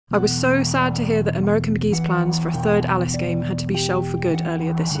I was so sad to hear that American McGee's plans for a third Alice game had to be shelved for good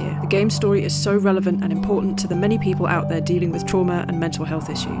earlier this year. The game's story is so relevant and important to the many people out there dealing with trauma and mental health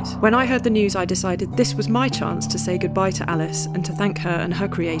issues. When I heard the news, I decided this was my chance to say goodbye to Alice and to thank her and her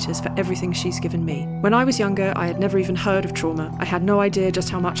creators for everything she's given me. When I was younger, I had never even heard of trauma. I had no idea just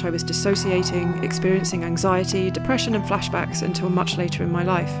how much I was dissociating, experiencing anxiety, depression and flashbacks until much later in my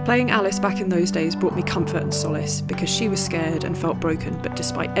life. Playing Alice back in those days brought me comfort and solace because she was scared and felt broken, but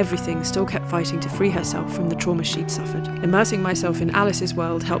despite everything still kept fighting to free herself from the trauma she'd suffered. Immersing myself in Alice's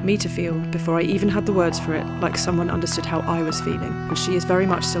world helped me to feel, before I even had the words for it, like someone understood how I was feeling, and she is very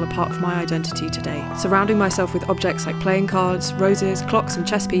much still a part of my identity today. Surrounding myself with objects like playing cards, roses, clocks and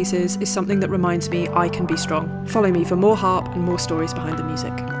chess pieces is something that reminds me I can be strong. Follow me for more harp and more stories behind the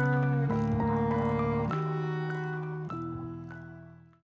music.